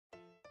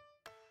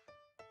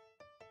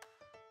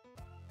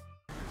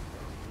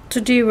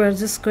Today we're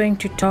just going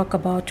to talk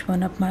about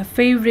one of my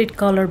favorite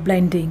color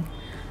blending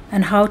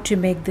and how to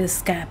make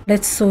this cap.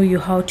 Let's show you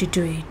how to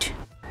do it.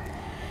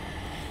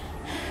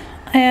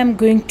 I am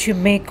going to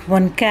make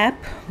one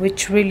cap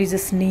which really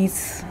just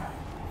needs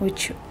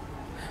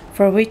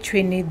for which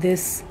we need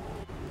this.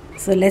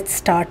 So let's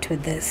start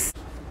with this.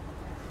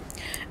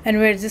 And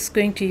we're just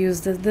going to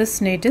use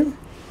this needle.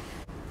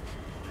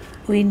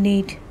 We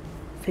need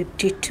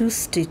 52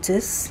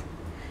 stitches,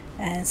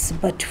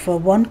 but for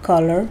one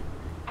color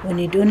we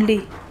need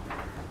only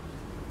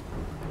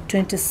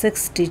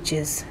 26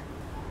 stitches.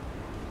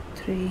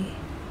 3,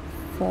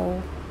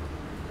 4,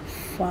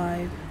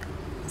 5,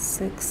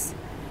 6,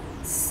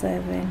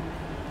 7,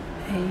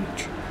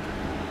 8,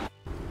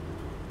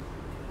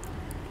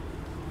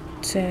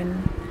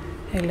 10,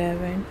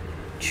 11,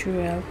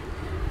 12,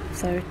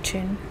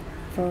 13,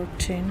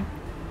 14,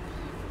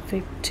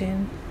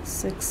 15,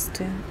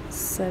 16,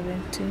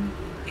 17,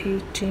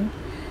 18,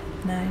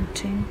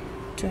 19,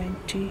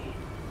 20,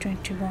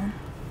 21,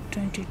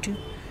 22,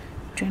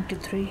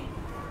 23,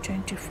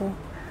 24,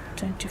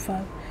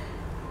 25,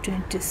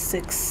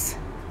 26.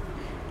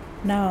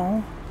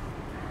 Now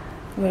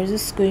we're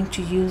just going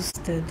to use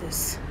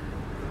this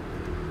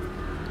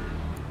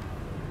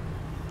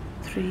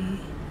 3,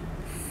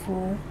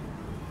 4,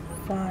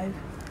 5,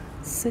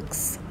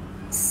 6,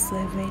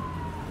 7,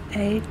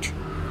 8,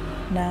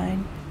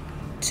 9,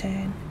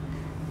 10,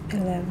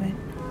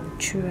 11,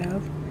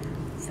 12,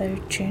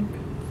 13,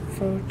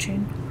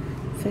 14,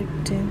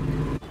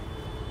 15,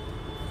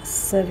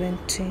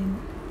 17,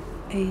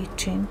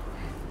 18,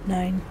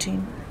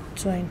 19,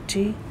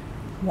 20,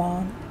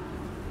 1,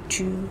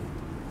 2,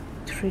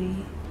 3,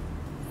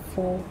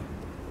 4,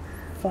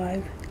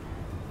 5,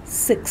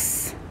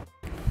 6.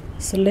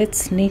 So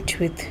let's knit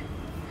with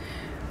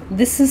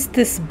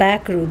this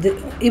back row.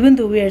 Even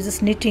though we are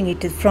just knitting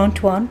it, the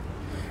front one,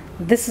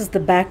 this is the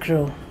back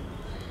row.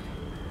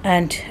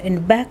 And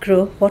in back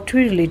row, what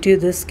we really do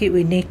is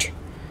we knit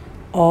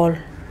all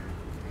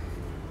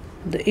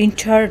the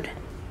entire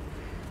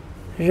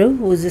row.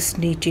 We just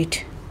knit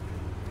it.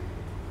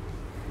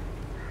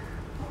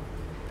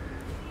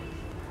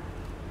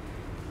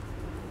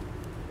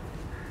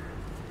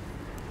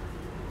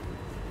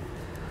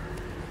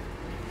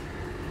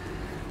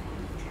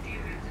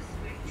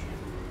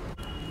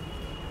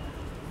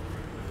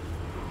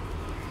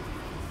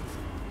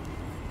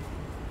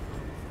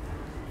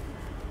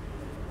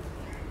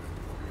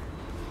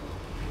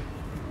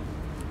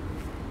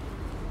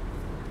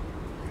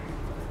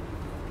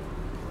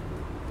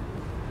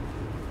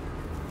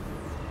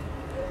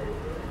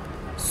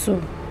 So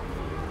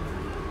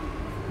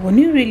when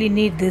you really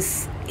need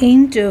this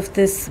end of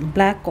this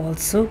black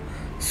also,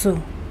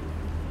 so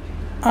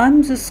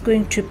I'm just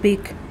going to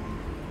pick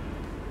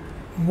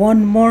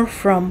one more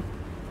from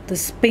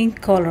this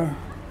pink color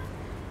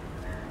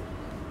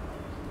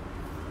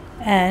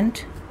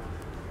and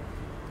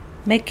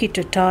make it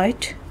a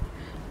tight,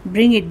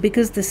 bring it,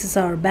 because this is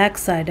our back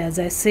side as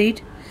I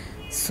said,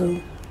 so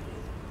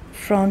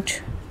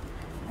front,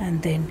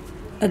 and then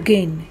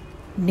again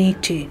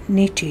knit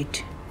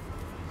it.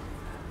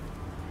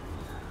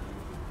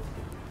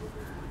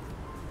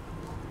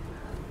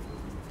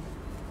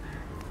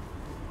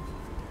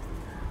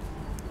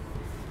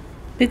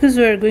 Because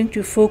we are going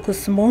to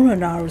focus more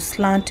on our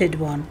slanted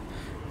one,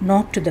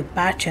 not to the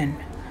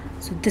pattern.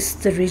 So this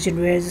is the region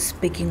we are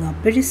just picking up.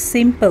 Very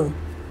simple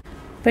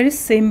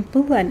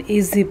and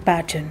easy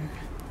pattern.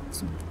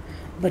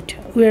 But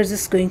we are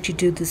just going to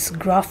do this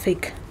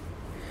graphic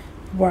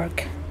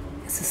work.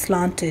 It's a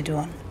slanted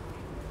one.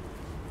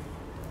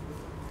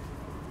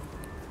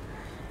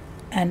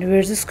 And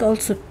we're just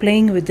also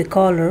playing with the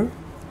color.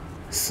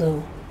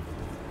 So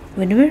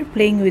when we're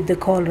playing with the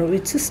color, we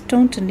just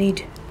don't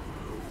need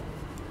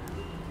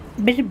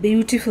very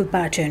beautiful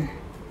pattern,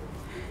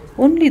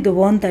 only the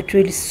one that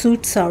really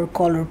suits our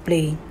color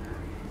playing.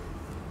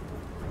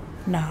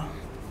 Now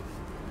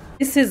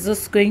this is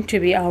just going to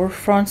be our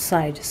front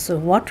side. So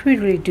what we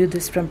really do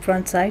this from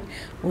front side,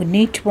 we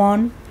knit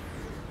one,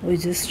 we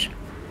just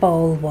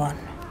purl one,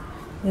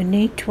 we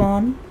knit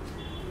one,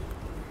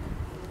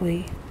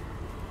 we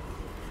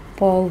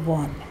purl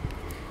one.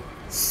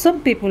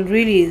 Some people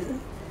really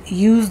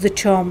use the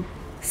term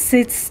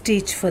sit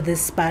stitch for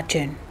this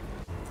pattern.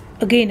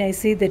 Again, I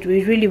say that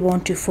we really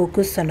want to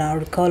focus on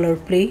our color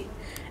play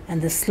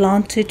and the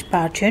slanted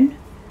pattern.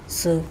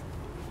 So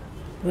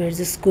we're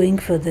just going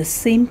for the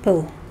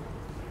simple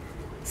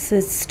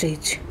sit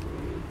stitch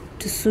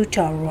to suit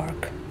our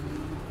work.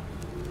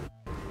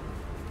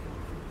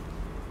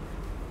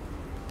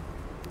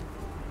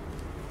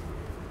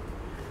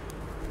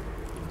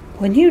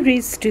 When you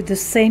reach to the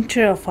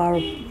center of our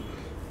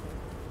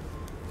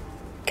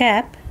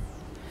cap,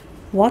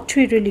 what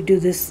we really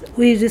do this,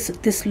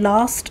 this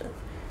last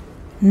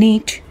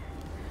knit,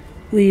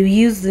 we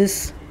use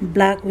this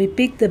black, we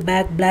pick the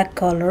black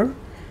color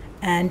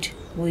and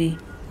we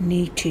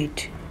knit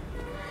it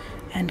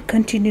and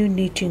continue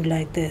knitting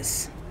like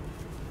this.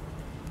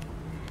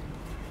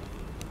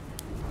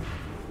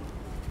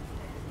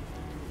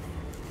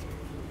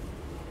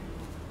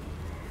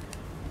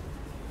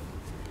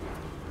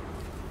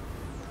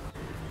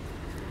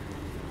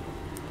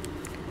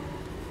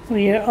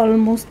 We are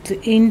almost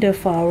the end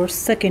of our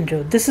second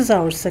row. This is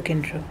our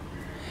second row.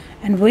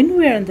 And when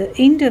we are on the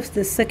end of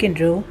the second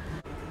row,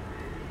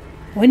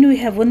 when we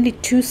have only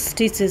 2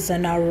 stitches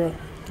on our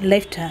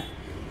left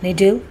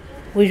needle,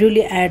 we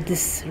really add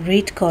this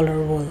red color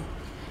wool.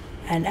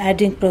 And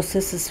adding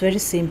process is very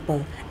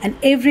simple. And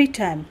every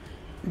time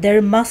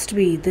there must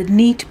be the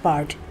knit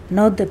part,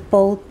 not the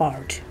purl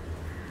part.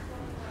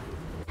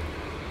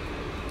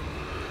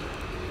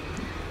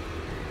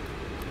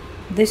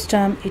 This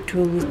time it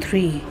will be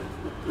 3.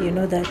 You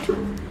know that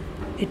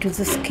it will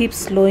just keep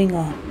slowing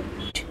on.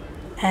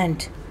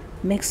 And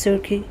make sure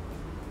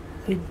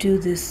we do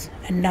this,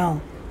 and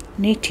now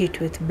knit it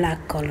with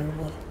black color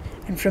wool.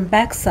 And from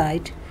back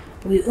side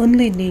we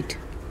only knit.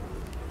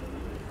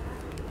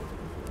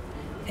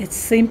 It's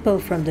simple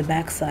from the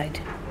back side.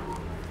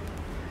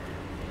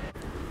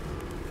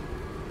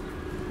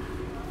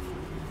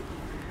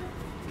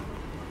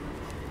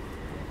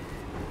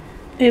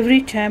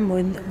 Every time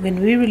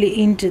when we really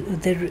into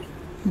the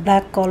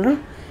black color,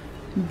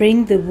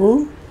 bring the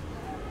wool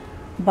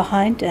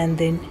behind and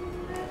then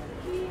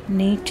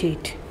knit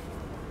it.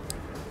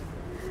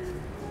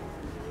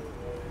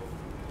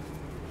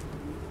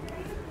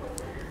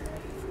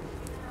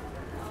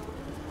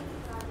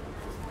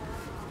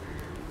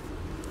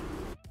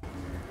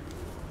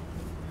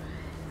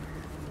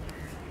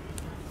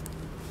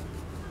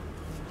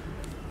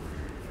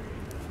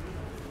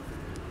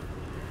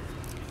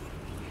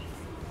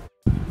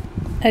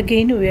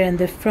 Again we are in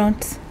the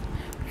front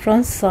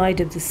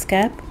side of the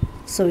cap,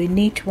 so we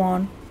knit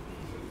 1,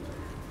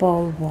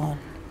 purl 1.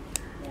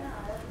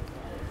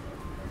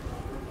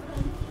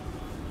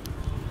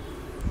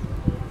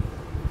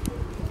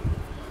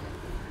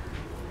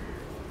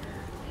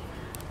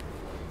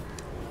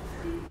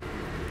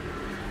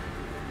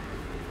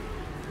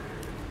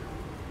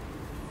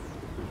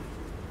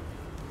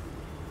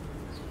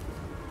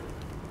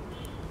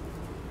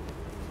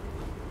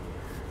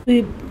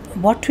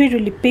 What we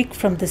really pick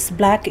from this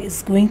black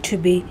is going to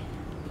be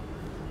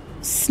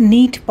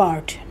knit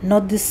part,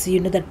 not this,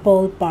 that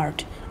purl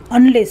part,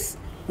 unless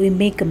we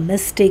make a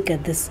mistake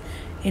at this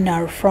in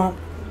our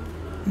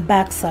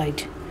back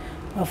side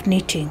of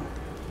knitting.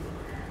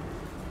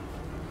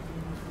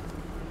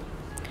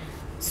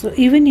 So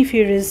even if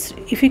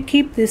you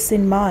keep this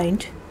in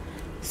mind,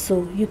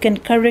 so you can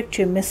correct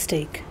your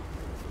mistake.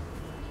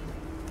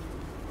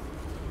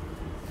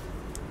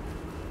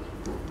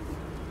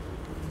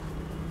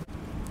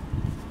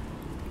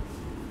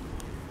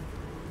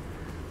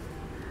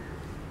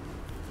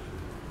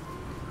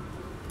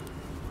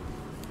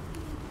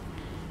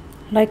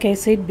 Like I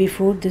said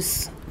before,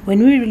 this when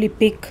we really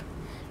pick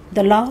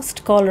the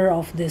last color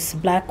of this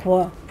black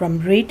from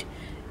red,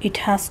 it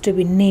has to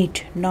be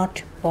knit,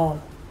 not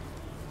purl.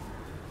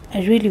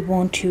 I really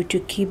want you to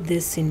keep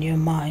this in your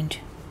mind.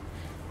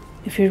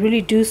 If you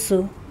really do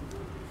so,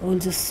 we'll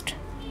just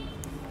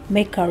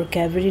make our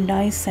cap very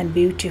nice and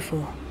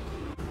beautiful.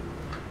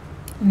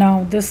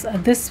 Now this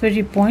at this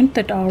very point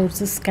that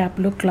this cap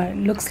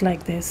looks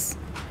like this,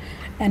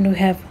 and we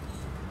have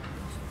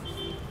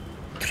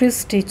 3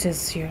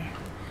 stitches here.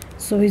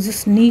 So we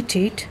just knit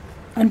it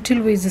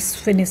until we just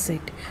finish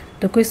it.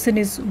 The question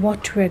is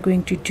what we are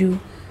going to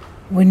do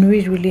when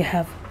we really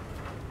have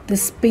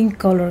this pink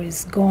color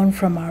is gone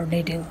from our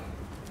needle.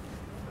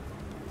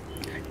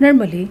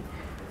 Normally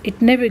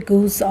it never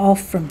goes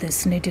off from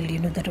this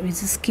needle, that we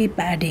just keep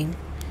adding.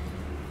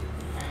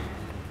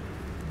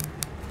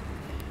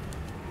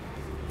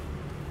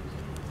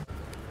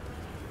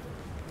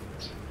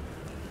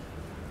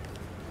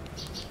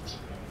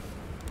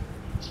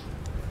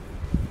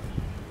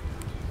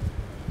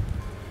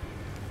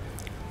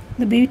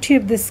 The beauty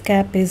of this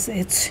cap is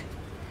its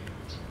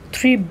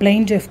 3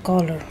 blend of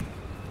color,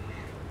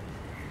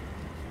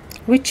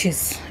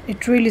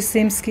 it really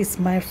seems is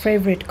my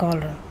favorite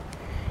color,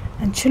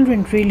 and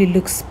children really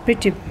looks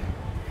pretty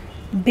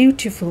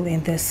beautiful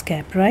in this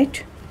cap,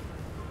 right?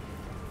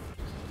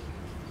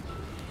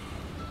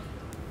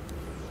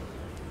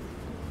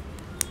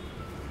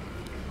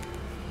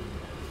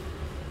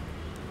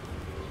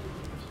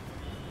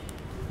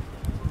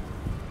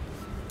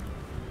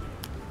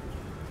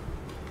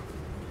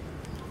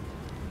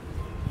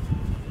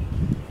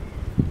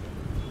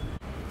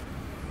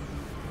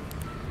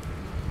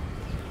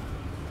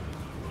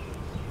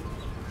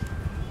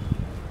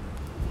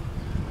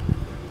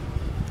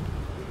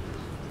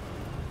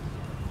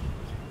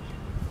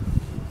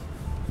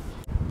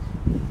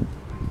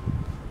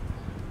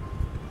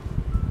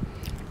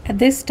 At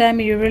this time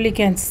you really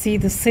can see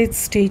the 6th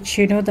stitch,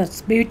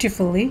 that's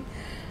beautifully,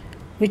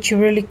 which you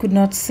really could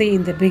not see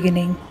in the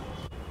beginning.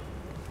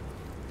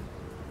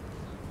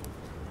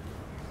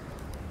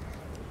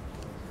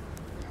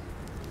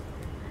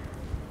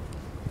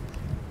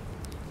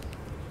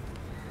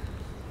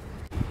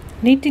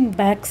 Knitting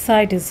back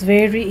side is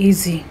very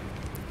easy.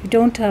 You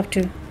don't have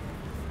to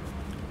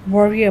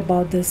worry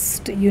about this,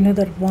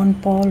 that one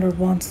purl or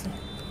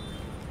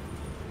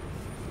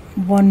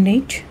one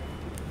knit.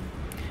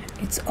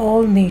 It's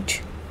all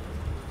knit,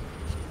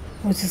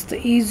 which is the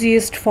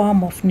easiest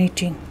form of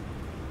knitting.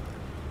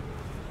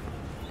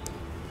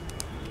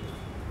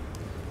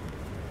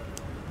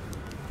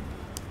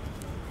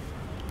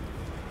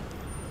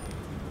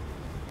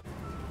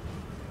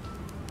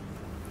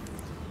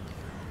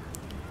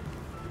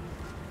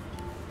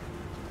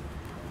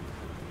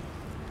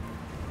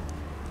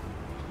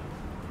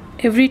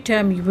 Every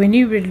time when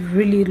you will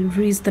really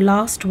reach the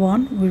last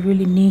one, we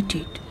really knit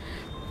it.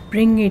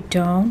 Bring it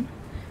down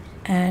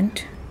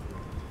and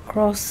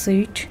cross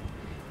it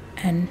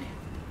and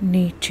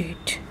knit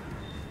it.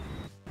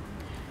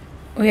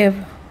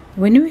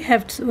 When we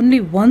have only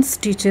one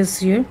stitches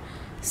here,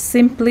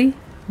 simply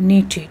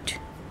knit it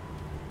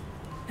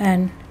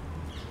and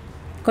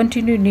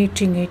continue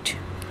knitting it.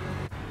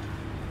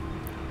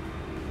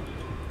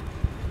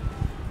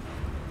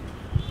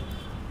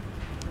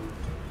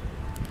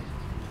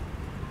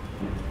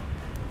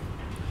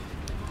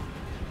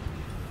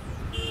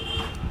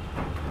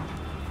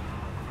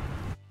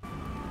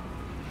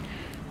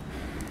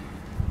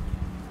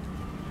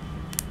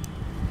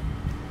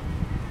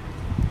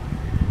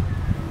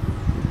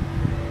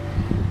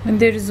 When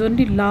there is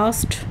only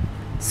last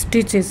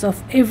stitches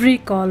of every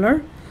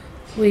color,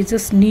 we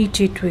just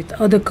knit it with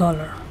other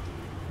color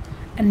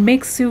and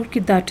make sure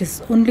that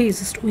is only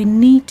just we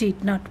knit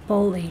it, not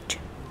pull it.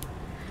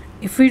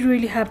 If we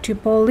really have to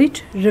pull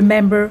it,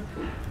 remember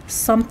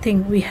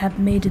something we have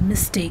made a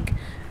mistake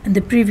in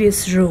the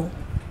previous row.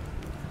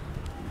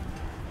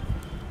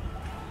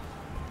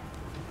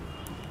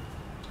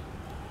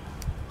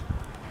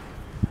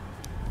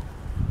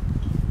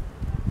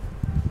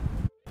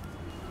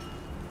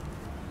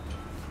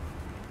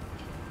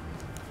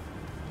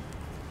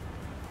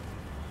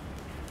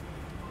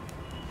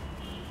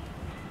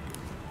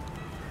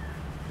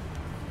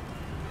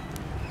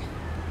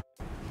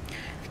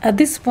 At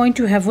this point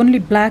you have only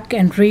black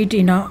and red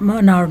in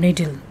our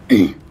needle.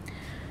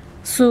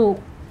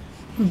 So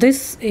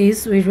this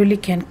is, we really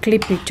can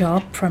clip it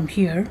up from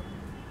here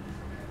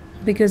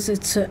because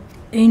it's the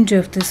end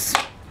of this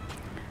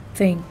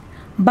thing,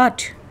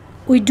 but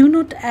we do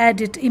not add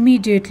it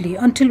immediately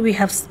until we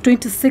have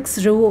 26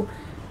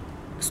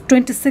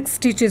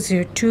 stitches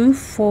here. 2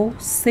 4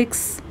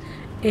 6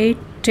 8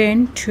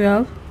 10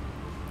 12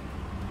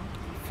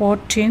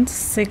 14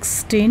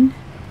 16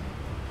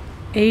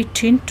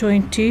 18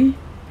 20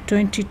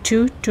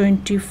 22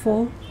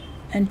 24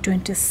 and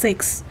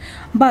 26.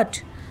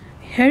 But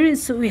here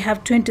is we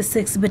have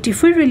 26, but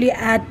if we really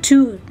add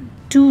two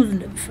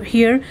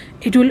here,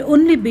 it will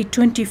only be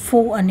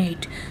 24 and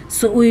 8.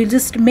 So we'll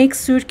just make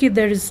sure that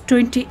there is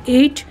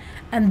 28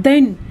 and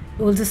then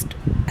we'll just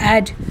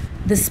add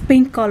this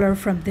pink color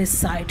from this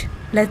side.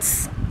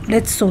 Let's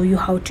show you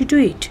how to do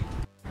it.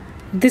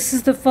 This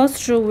is the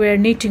first row. We are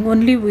knitting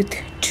only with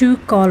 2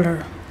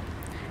 color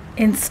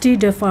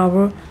instead of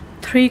our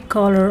 3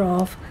 color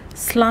of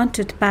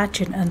slanted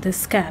pattern on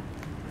this cap.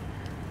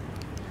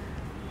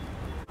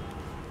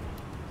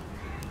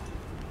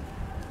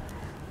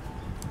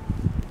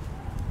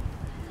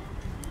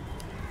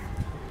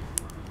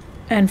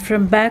 And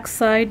from back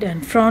side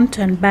and front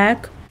and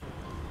back,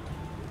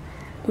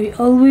 we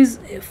always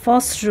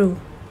first row,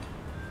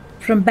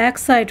 from back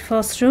side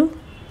first row,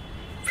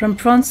 from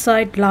front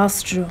side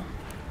last row.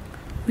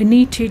 We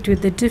knit it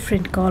with a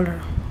different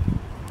color.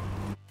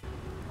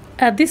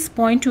 At this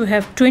point you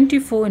have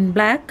 24 in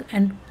black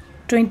and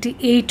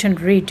 28 in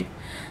red.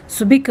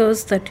 So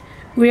because that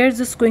we are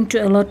just going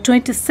to allow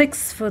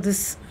 26 for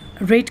this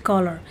red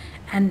color,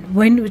 and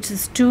when which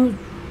is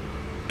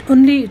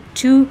only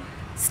 2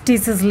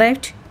 stitches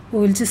left,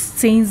 we will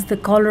just change the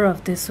color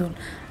of this one.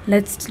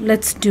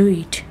 Let's do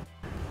it.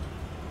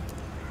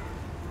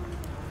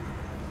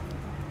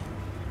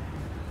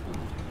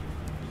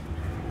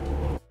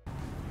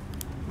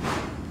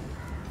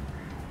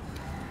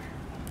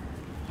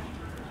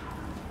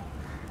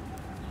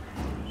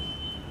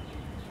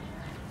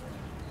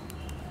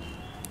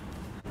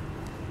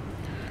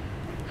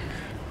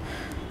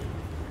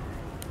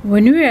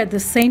 When we are at the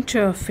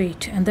center of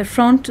it and the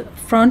front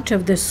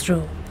of this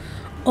row,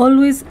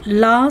 always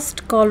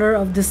last color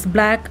of this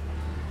black,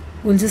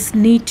 we'll just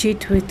knit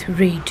it with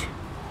red.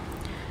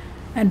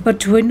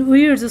 But when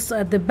we are just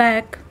at the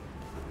back,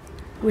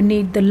 we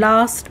need the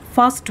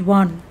first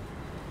one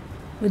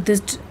with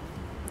this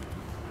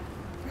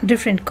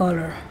different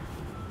color.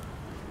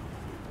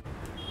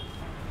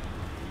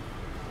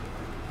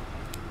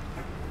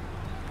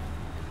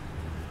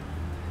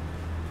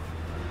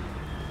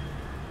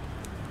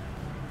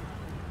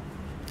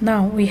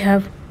 Now we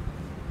have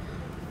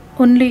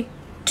only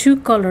 2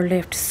 color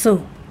left,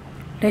 so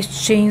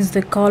let's change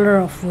the color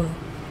of wool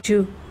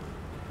to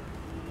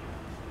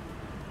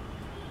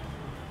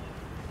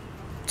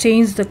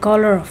change the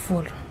color of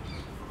wool.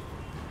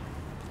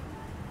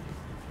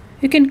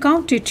 You can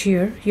count it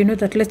here, you know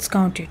that. Let's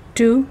count it.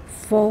 2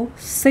 4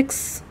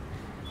 6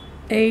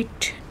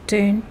 8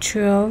 10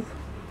 12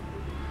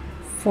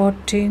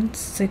 14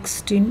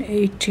 16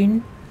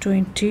 18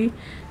 20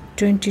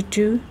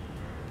 22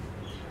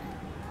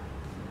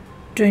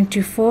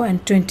 24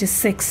 and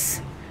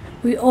 26.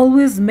 We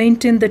always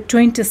maintain the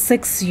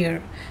 26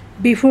 here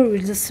before we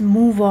just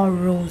move our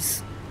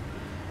rows,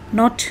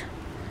 not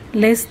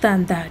less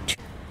than that.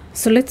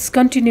 So let's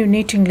continue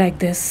knitting like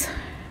this.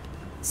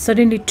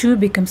 Suddenly 2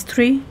 becomes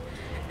 3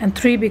 and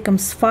 3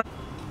 becomes 5.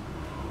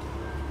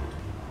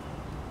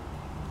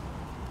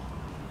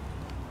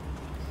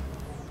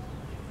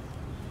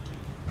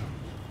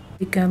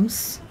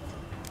 Becomes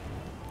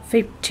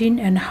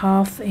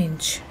 15.5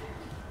 inch.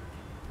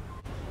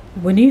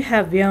 When you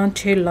have yarn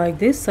tail like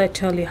this, I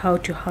tell you how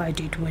to hide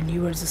it when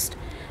you are just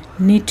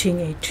knitting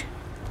it.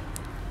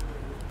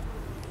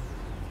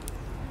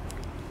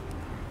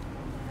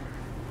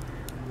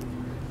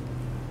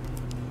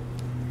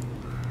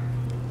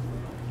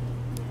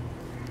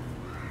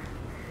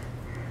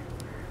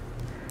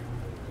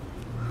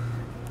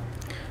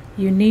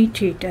 You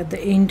knit it at the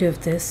end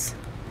of this.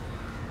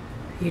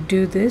 You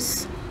do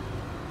this,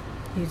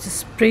 you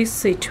just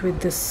press it with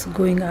this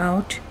going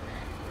out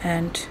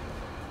and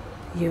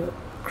you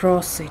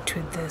cross it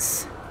with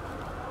this.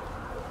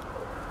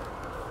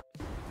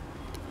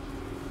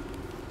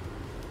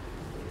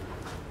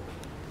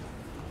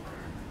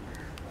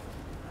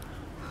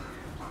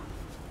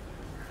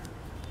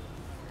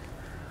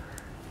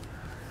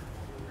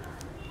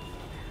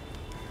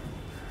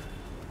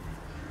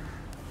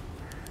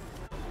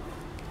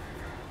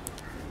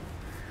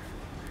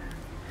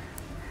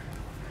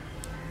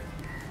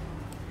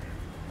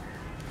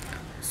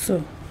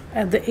 So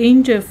at the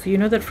end of, you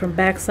know that from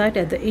back side,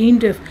 at the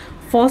end of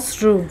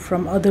first row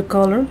from other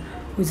color,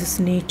 we just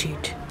knit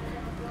it.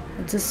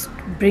 We just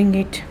bring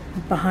it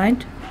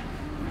behind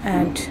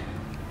and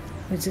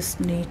we just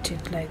knit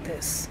it like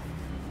this.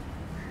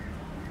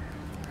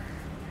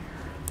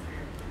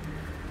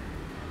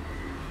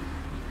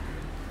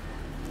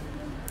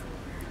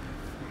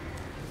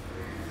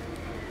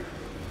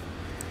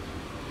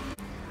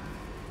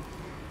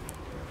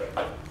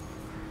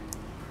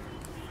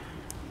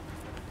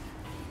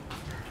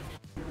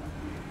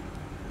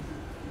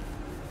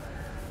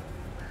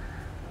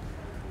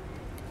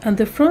 On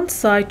the front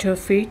side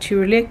of it, you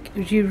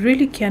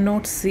really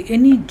cannot see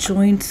any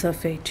joints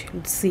of it.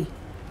 You'll see.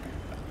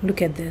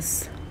 Look at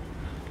this.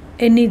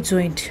 Any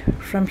joint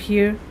from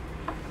here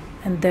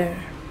and there.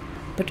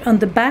 But on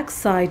the back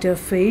side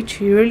of it,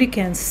 you really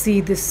can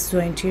see this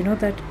joint. You know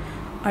that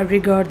I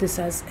regard this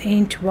as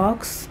ain't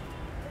box.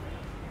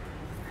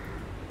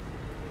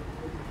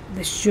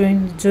 This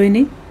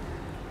joining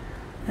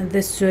and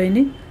this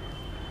joining.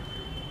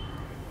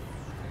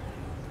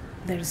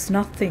 There is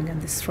nothing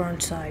on this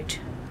front side.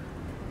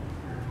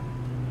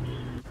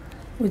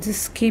 We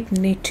just keep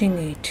knitting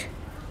it.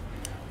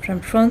 From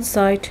front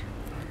side,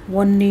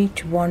 one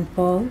knit, one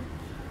purl.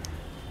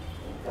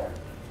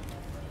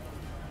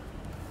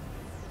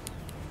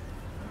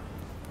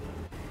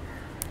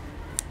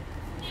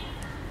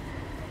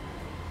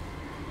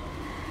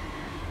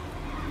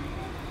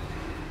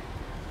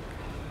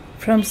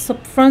 From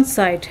front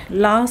side,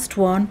 last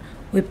one,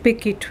 we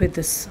pick it with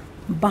this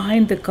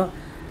behind the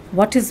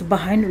what is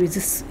behind. We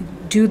just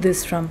do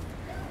this from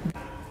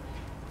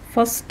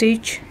first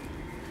stitch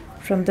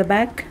from the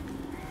back,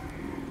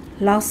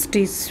 last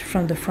stitch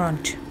from the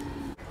front.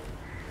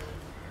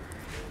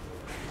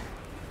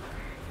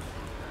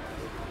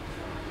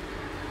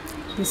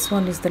 This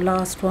one is the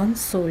last one,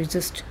 so we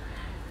just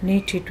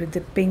knit it with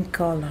the pink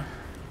color.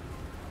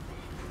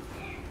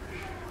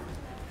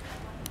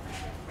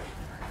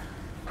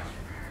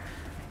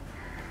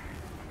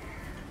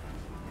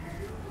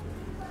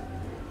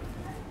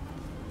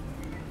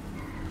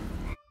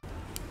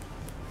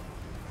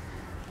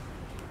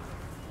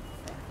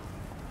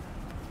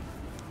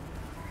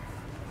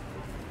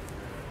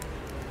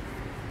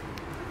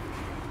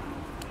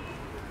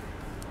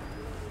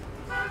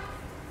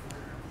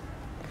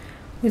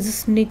 We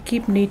just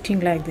keep knitting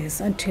like this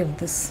until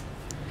this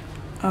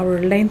our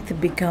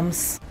length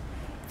becomes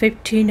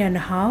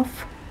 15.5.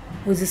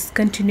 We just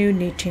continue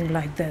knitting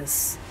like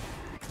this.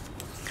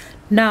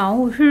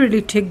 Now if we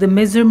really take the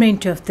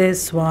measurement of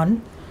this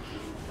one,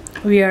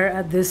 we are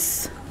at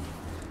this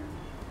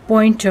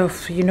point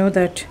of, you know,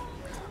 that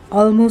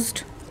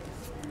almost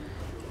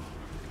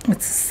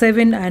it's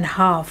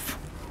 7.5.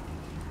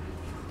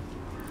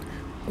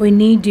 We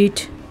need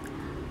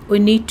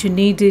to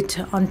knead it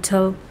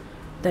until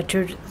that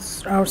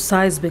our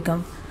size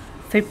become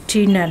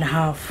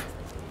 15.5.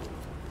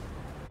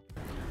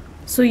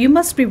 So you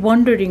must be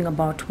wondering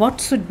about what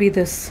should be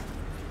this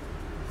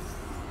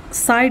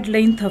side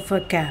length of a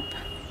cap.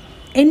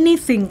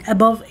 Anything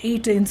above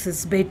 8 inches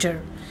is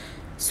better.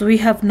 So we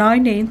have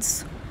 9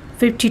 inches,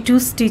 52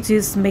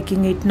 stitches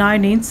making it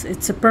 9 inches.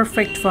 It's a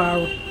perfect for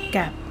our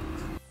cap.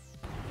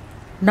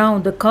 Now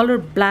the color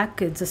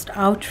black is just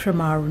out from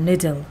our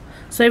needle.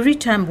 So every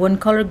time one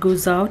color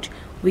goes out,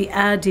 we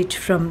add it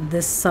from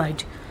this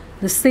side,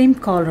 the same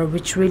color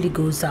which really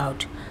goes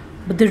out.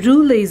 But the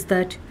rule is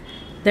that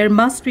there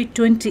must be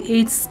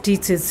 28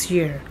 stitches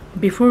here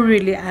before we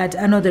really add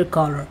another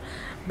color,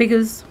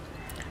 because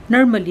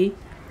normally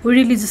we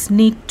really just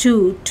need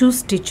two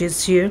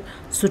stitches here,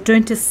 so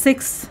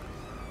 26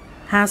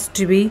 has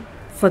to be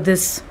for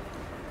this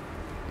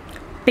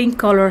pink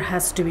color,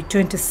 has to be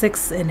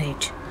 26 in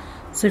it.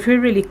 So if we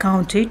really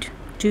count it,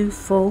 2,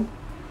 4,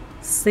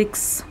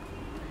 6,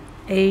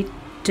 8,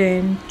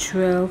 10,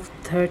 12,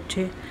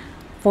 13,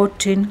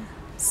 14,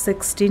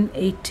 16,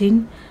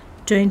 18,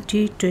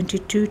 20,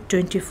 22,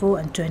 24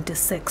 and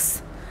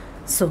 26.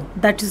 So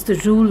that is the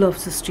rule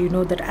of this, you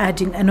know, that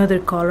adding another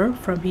color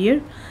from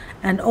here,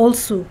 and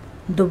also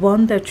the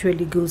one that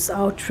really goes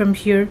out from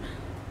here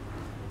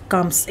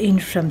comes in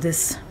from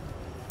this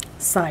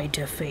side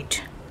of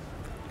it,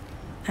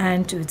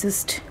 and we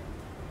just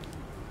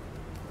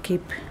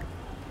keep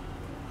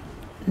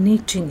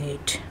knitting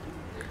it.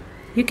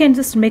 You can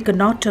just make a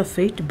knot of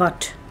it,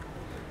 but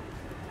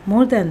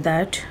more than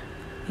that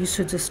you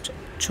should just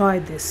try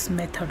this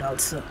method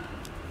also,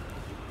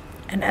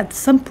 and at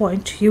some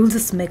point you'll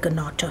just make a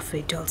knot of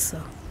it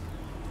also.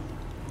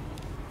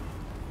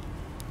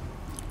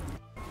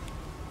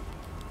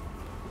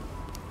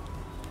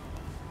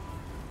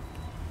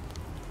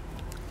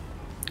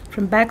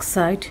 From back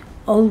side,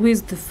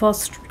 always the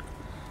first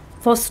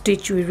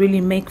stitch we really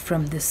make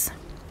from this,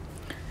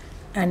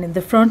 and in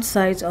the front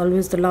side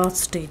always the last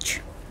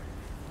stitch,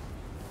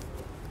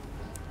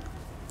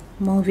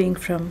 moving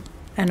from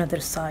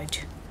another side.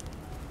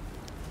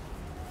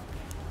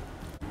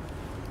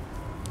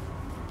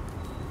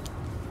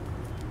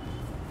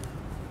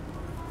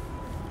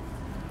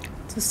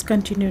 Just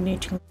continue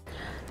knitting.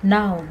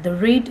 Now the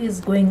red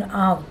is going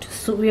out,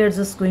 so we are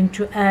just going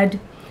to add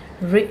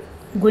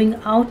going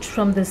out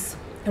from this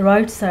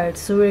right side,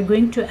 so we're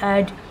going to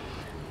add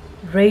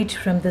red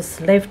from this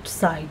left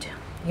side,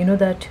 you know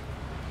that.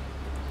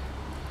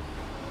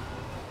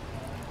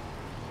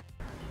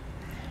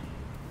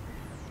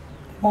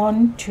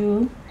 One,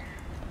 two,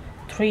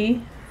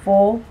 3,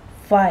 4,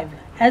 5.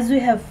 As we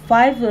have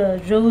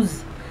 5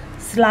 rows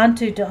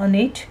slanted on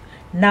it,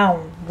 now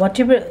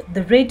whatever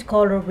the red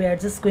color we are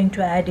just going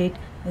to add it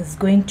is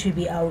going to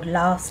be our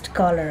last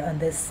color on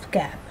this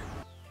cap.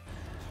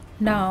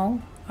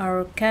 Now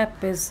our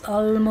cap is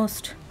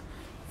almost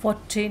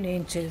 14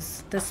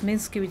 inches. This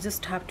means we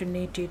just have to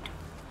knit it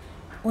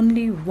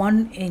only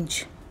 1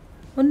 inch,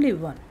 only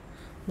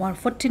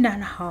 14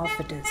 and a half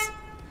it is.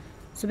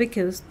 So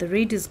because the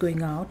red is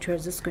going out, we are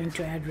just going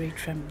to add red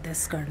from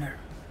this corner.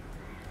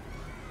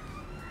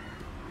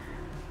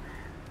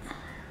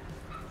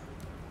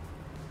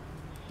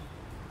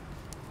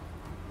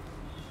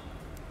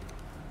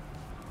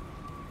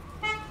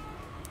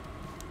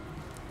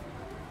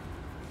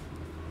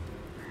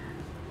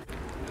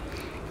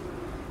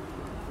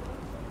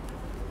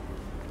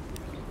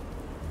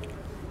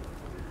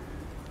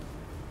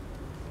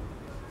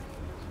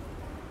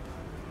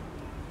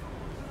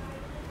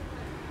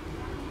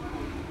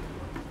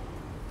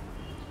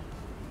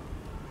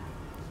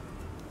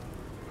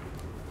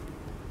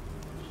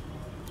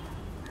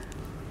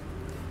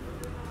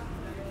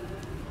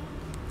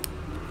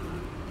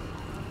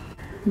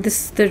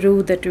 This is the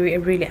row that we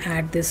really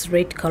add this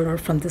red color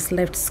from this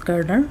left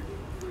corner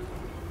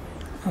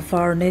of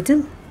our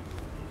needle,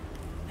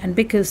 and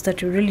because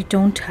that we really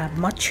don't have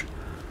much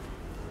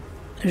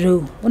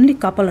row, only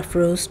couple of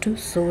rows too,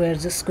 so we are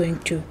just going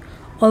to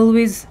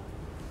always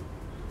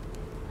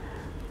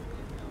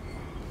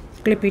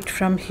clip it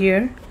from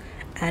here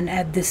and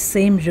add this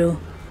same row,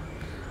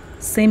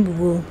 same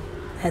wool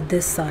at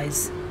this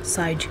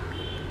side.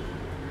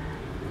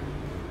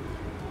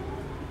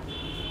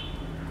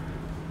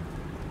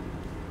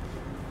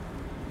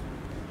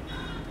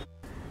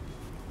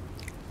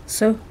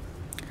 So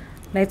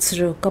let's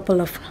knit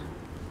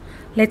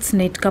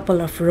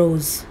couple of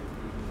rows.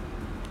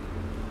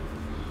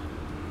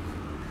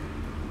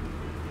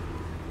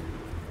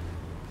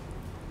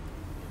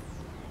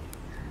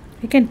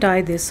 You can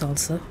tie this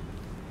also.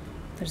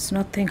 There's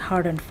nothing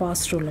hard and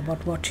fast rule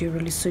about what you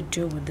really should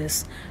do with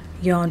this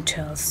yarn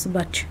tails,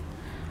 but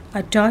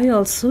I tie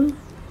also,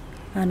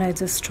 and I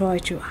just try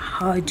to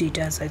hide it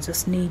as I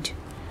just need,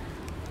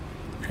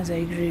 as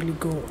I really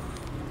go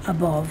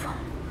above.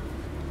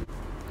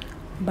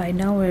 By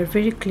now we're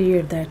very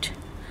clear that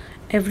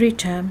every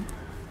time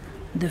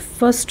the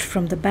first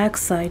from the back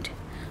side,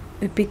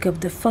 we pick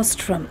up the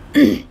first from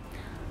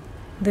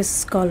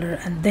this color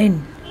and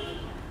then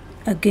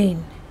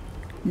again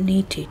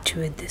knit it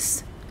with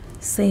this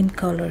same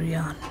color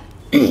yarn.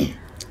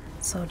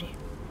 Sorry.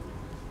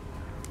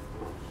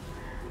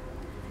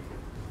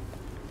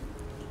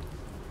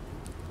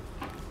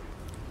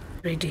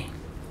 Ready.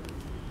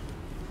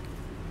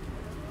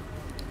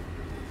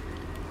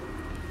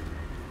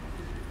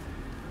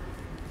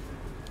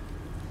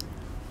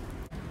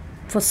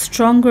 For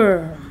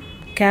stronger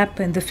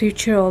cap in the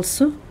future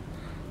also,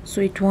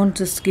 so it won't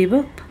just give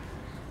up,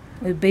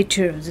 we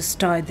better just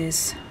tie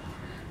this.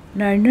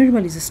 Now I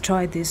normally just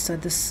tie this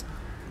at this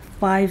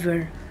 5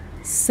 or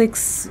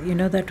 6, you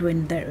know that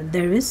when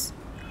there is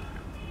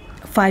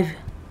 5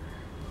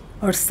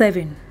 or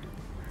 7,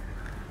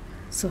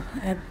 so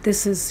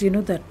this is, you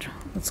know that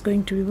it's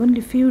going to be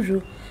only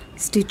few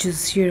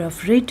stitches here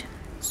of red,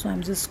 so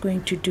I'm just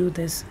going to do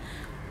this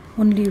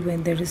only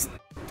when there is.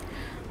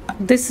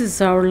 This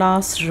is our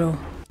last row,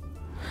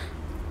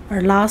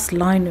 our last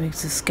line. We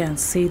just can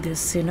see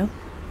this, you know.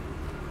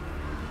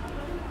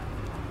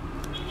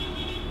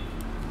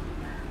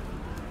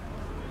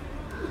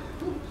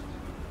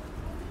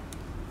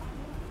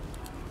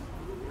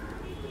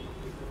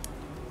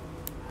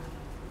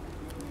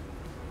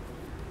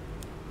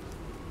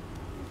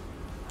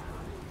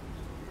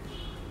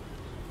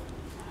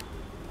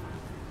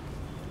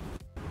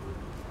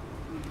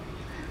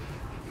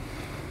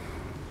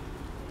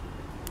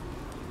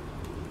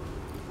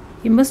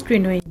 You must be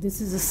knowing this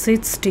is a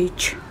sit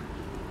stitch.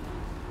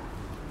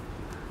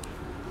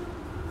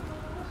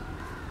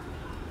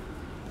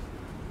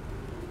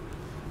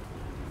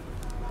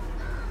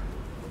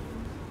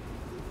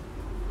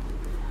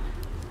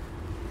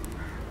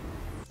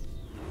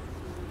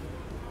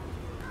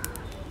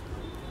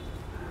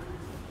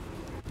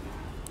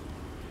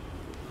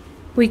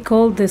 We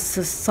call this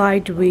a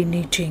sideway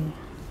knitting,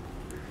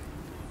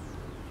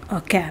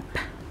 a cap.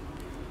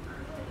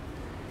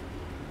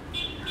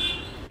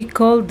 We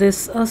call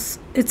this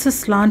it's a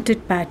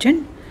slanted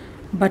pattern,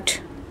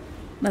 but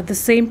at the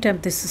same time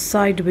this is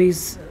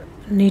sideways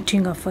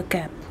knitting of a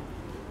cap.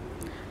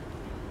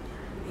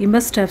 You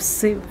must have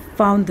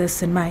found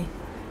this in my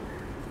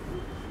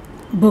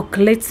book,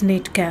 Let's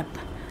Knit Cap.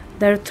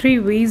 There are 3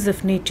 ways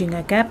of knitting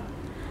a cap,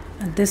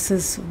 and this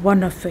is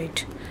one of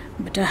it.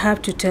 But I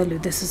have to tell you,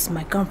 this is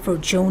my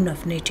comfort zone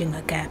of knitting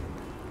a cap.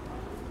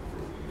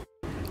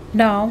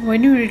 Now,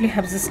 when you really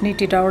have this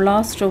knitted, our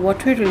last row,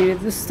 what we really,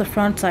 this is the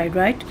front side,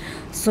 right?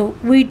 So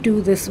we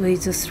do this, we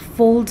just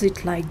fold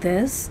it like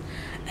this,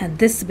 and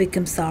this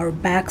becomes our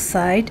back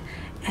side.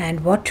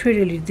 And what we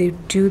really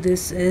do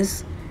this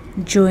is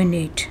join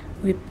it.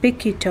 We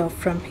pick it off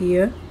from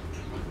here.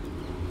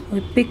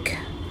 We pick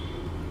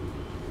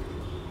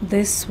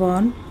this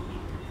one,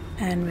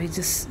 and we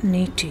just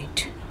knit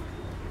it.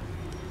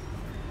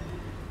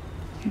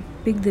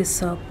 Pick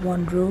this up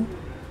one row,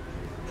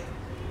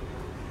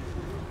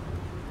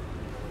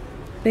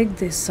 pick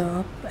this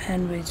up,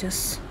 and we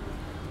just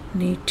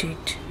knit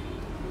it.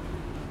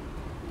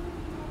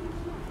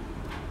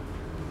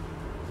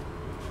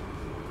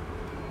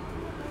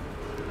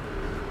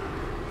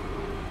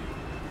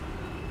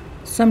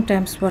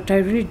 Sometimes what I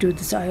really do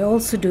this, I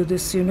also do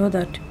this, you know,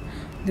 that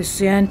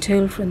this yarn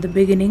tail from the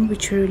beginning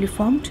which we really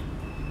formed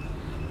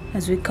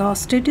as we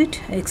casted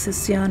it,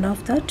 excess yarn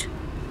of that.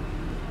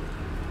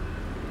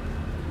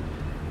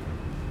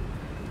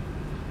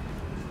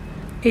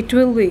 It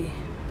will be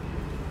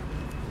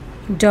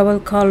double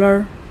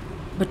color,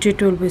 but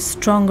it will be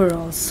stronger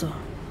also.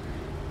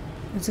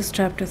 You just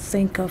have to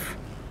think of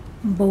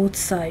both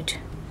sides.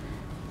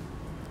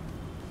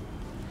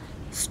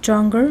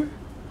 Stronger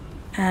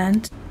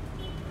and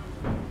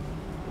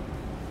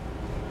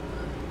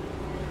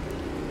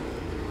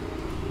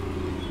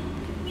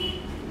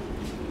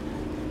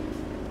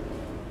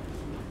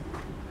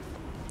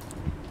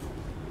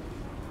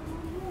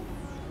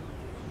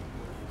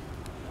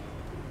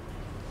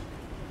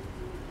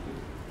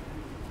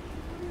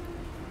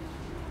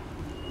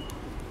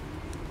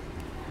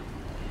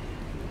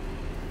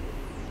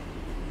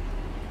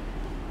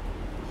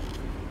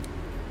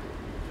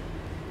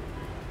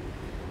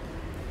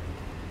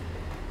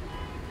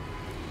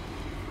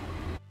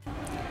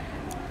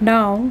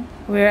now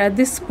we're at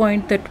this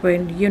point that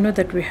when you know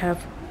that we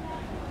have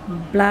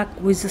black,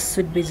 we just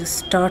should be just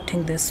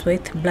starting this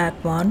with black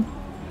one.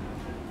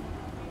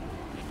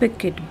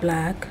 Pick it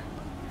black,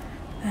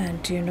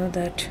 and you know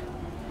that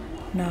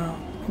now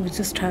we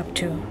just have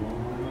to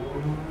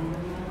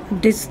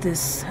ditch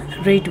this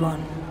red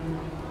one.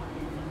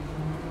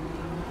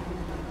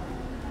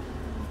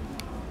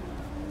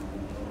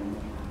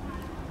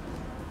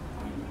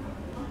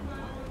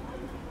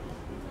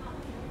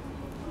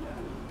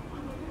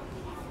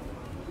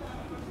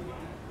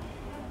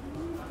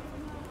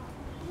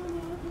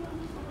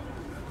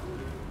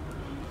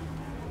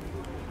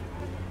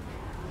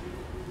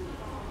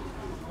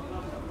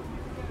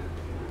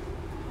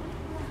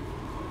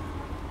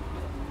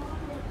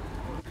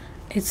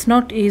 It's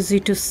not easy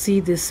to see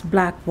this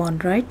black one,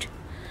 right?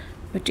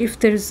 But if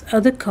there is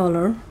other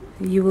color,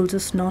 you will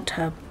just not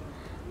have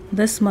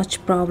this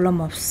much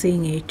problem of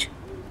seeing it.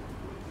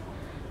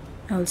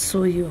 I'll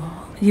show you.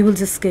 You will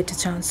just get a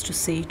chance to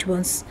see it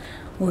once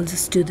we'll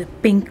just do the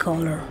pink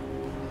color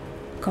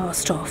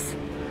cast off.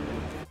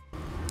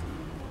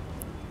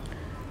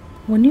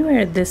 When you are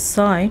at this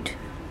side,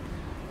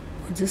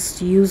 we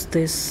just use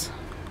this.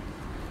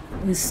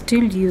 We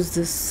still use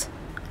this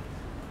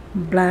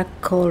black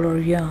color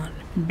yarn,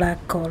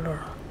 black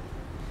color.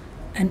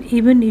 And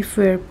even if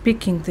we're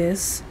picking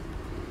this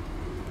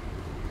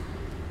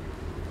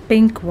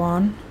pink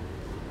one,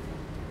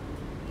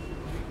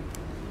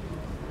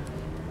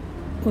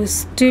 we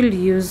still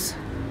use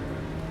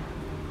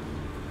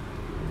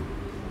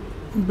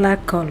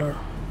black color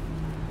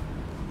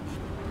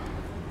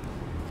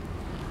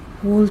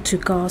wool to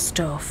cast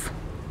off.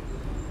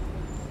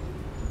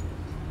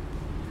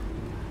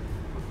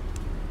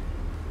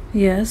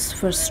 Yes,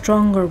 for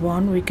stronger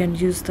one we can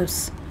use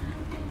this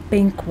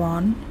pink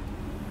one.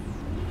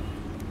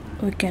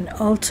 We can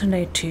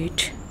alternate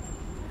it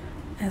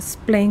as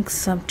pink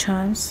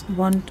sometimes.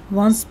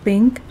 Once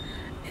pink,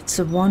 it's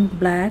a one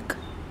black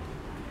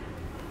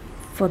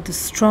for the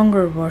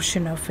stronger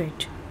version of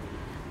it.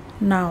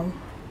 Now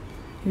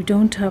you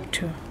don't have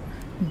to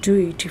do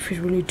it if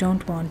you really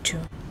don't want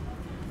to.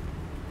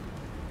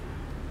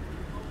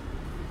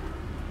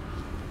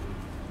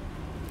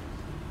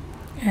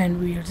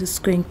 And we are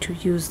just going to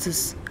use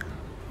this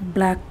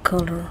black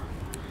color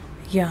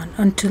yarn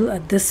until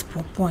at this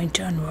point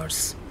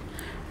onwards.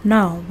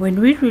 Now when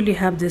we really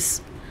have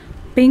this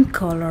pink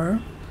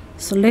color,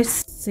 so let's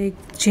say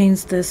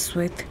change this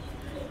with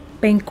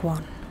pink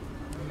one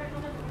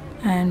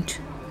and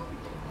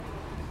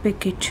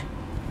pick it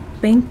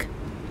pink.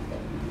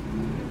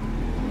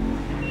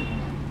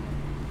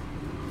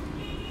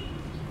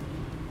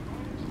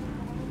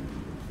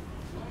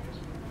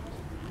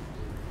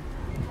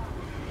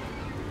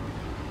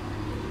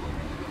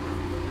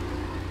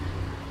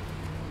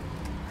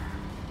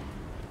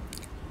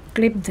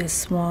 Clip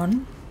this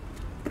one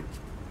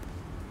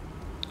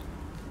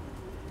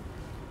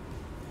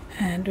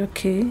and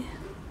okay.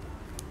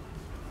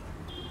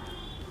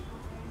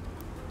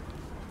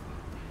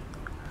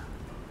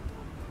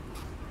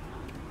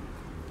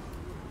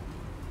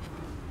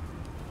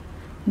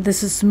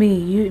 This is me.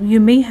 You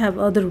may have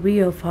other way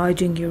of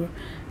hiding your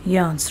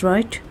yarns,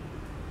 right?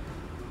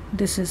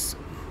 This is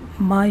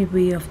my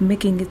way of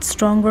making it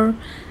stronger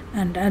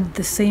and at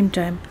the same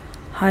time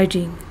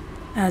hiding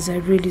as I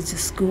really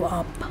just go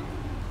up.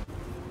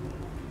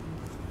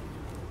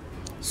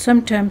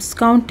 Sometimes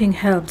counting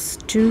helps.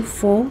 2,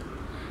 4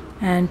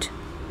 and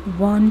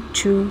 1,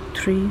 2,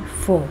 3,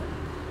 4.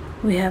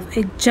 We have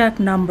exact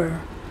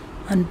number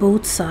on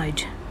both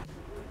sides.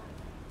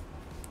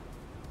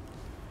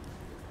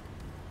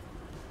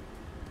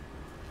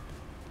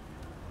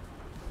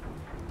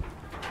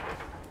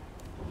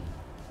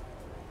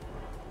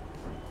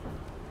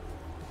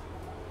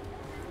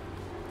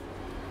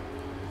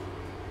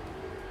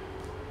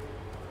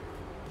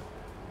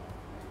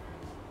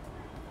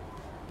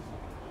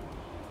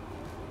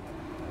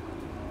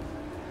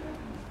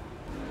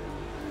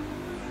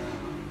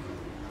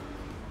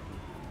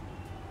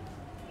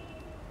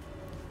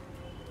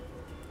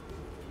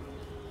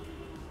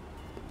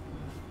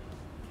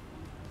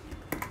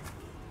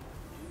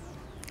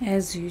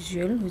 As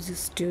usual, we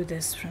just do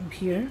this from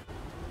here.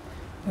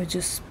 We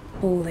just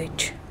pull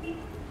it.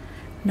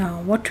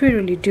 Now what we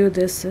really do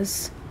this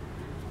is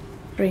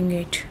bring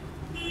it,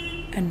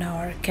 and now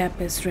our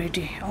cap is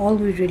ready. All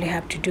we really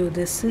have to do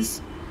this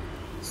is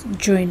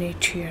join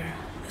it here,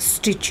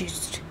 stitch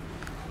it.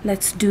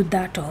 Let's do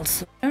that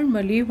also.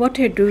 Normally what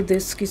I do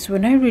this is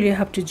when I really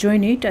have to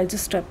join it, I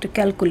just have to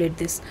calculate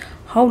this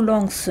how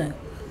long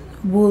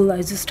wool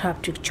I just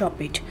have to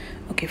chop it.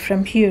 Okay,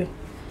 from here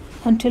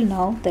until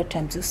now that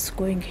I'm just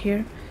going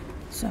here,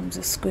 so I'm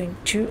just going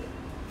to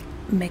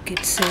make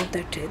it so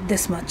that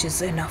this much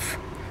is enough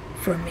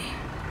for me.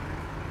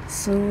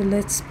 So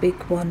let's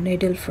pick one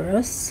needle for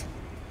us.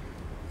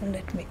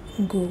 Let me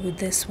go with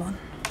this one.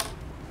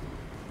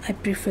 I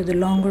prefer the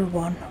longer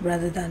one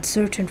rather than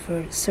search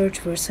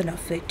version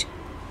of it.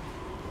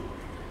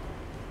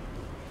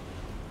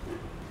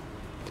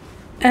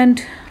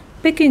 And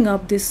picking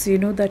up this,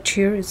 that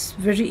here is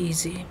very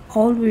easy.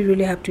 All we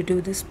really have to do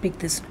is pick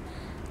this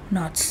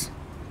knots,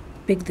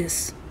 pick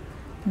this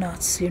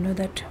knots,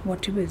 that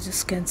whatever,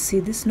 just can see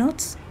these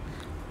knots.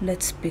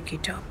 Let's pick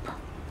it up.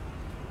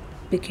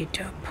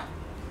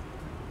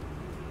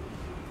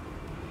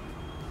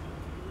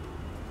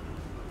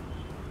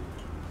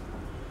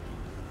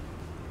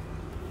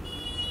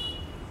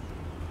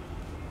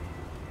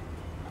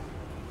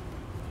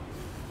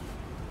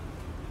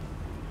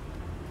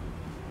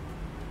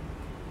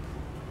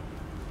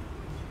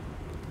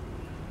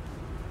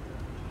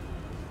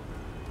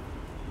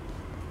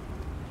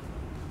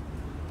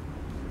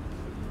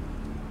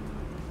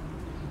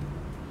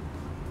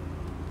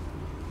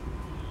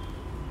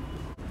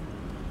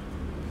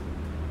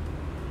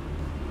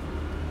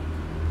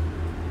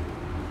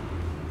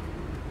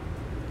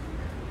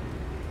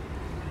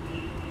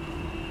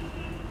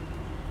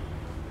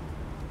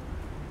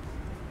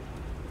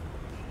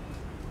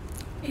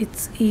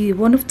 It's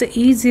one of the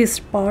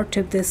easiest part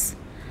of this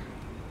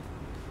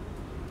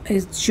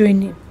is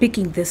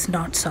picking this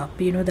knots up.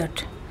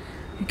 That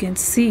you can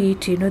see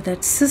it.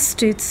 That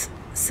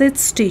sit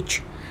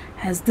stitch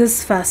has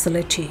this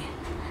facility.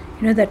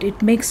 That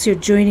it makes your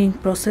joining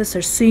process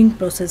or sewing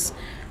process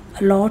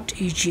a lot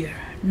easier.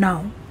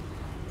 Now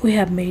we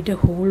have made a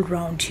whole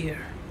round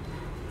here.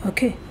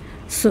 Okay,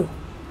 so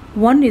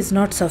one is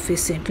not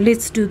sufficient.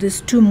 Let's do this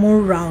 2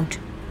 more round.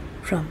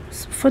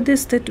 For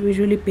this that we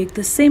really pick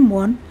the same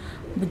one,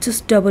 but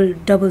just double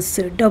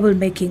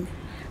making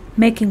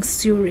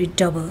sure it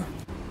double.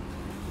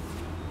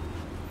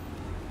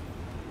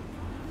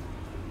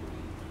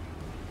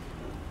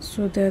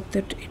 So that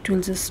it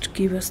will just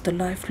give us the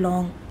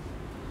lifelong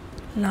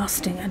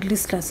lasting, at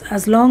least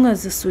as long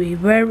as we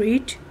wear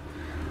it,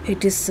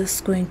 it is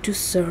just going to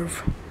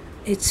serve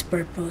its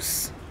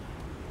purpose.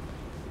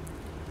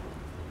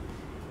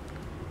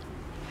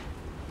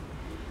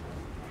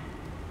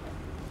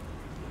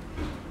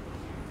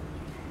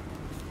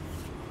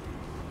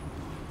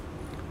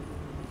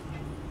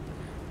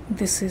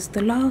 This is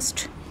the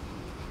last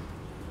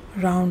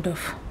round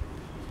of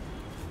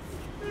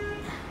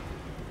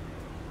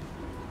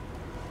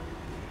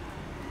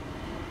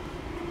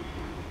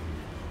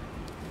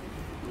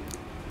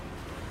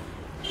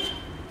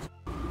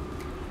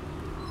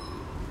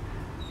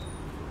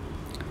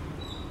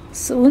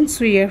so once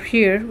we are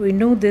here, we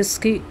know this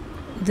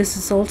this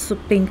is also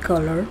pink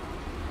color,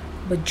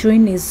 but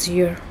join is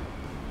here.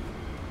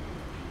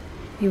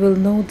 You will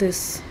know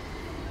this.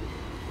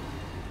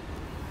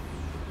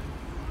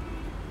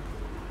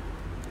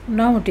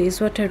 Nowadays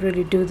what I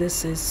really do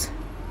this is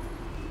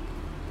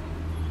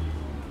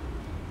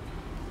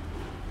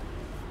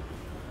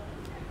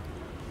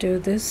do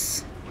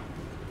this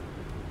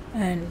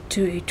and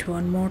do it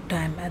one more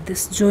time at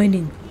this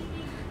joining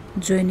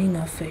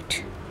of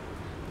it.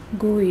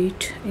 Go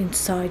it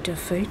inside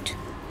of it,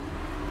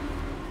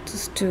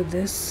 just do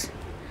this,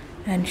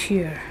 and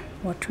here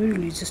what we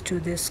really just do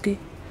this, okay?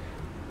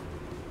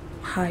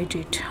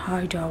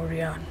 Hide our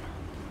yarn.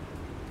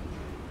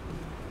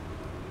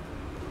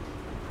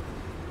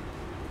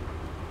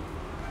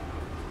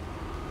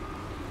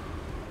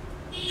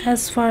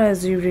 As far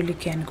as you really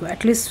can go,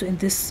 at least in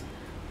this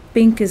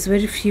pink is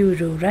very few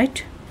row,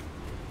 right?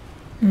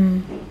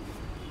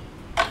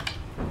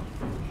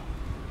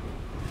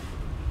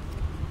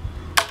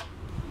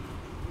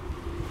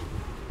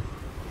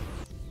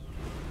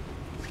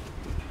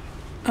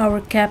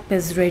 Our cap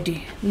is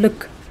ready.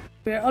 Look,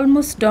 we're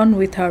almost done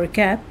with our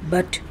cap,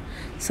 but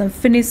some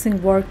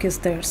finishing work is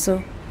there.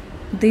 So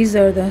these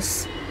are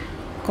the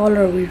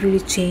color, we really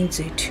change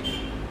it.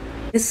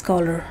 This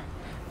color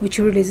which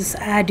really just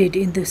added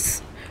in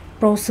this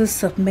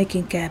process of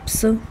making caps,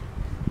 so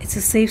it's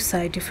a safe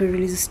side if we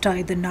really just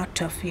tie the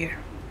knot off here,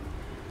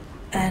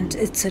 and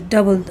it's a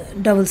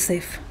double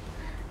safe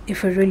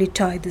if we really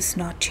tie this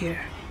knot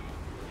here.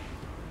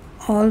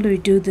 All we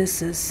do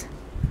this is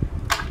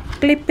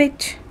clip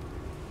it.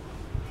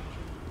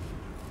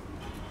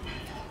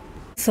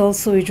 So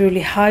also we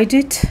really hide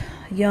it,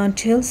 yarn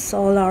tails,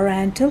 all our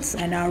antils,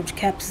 and our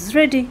caps is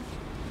ready.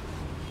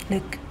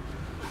 Look,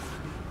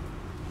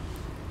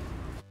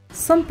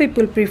 some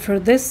people prefer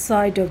this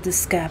side of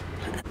this cap,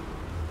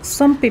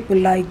 some people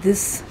like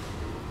this,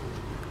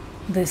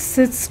 the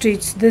sit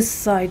stitch this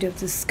side of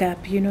this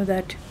cap. You know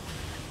that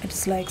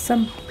it's like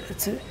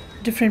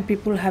different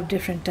people have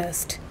different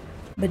taste,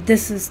 but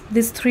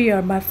these three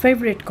are my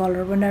favorite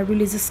color when I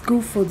really just go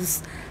for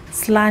this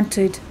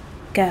slanted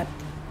cap.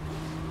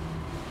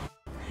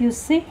 You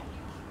see,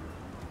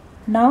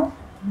 now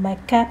my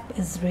cap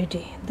is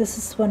ready. This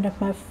is one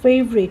of my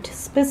favorite,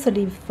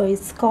 especially for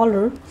its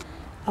color.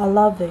 I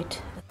love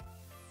it.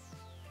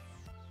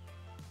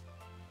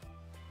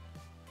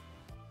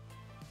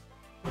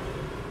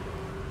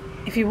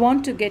 If you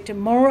want to get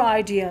more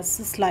ideas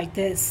just like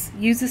this,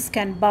 users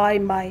can buy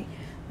my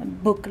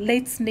book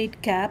Let's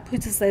Knit Cap,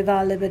 which is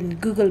available in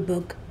Google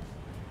Book,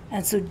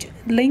 and so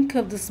link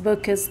of this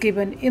book is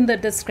given in the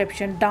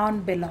description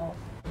down below.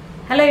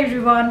 Hello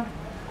everyone,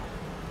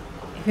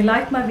 if you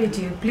like my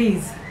video,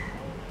 please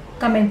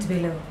comment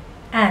below,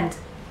 and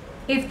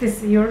if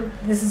this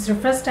is your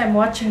first time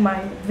watching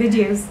my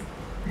videos,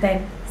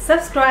 then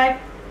subscribe.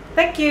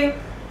 Thank you.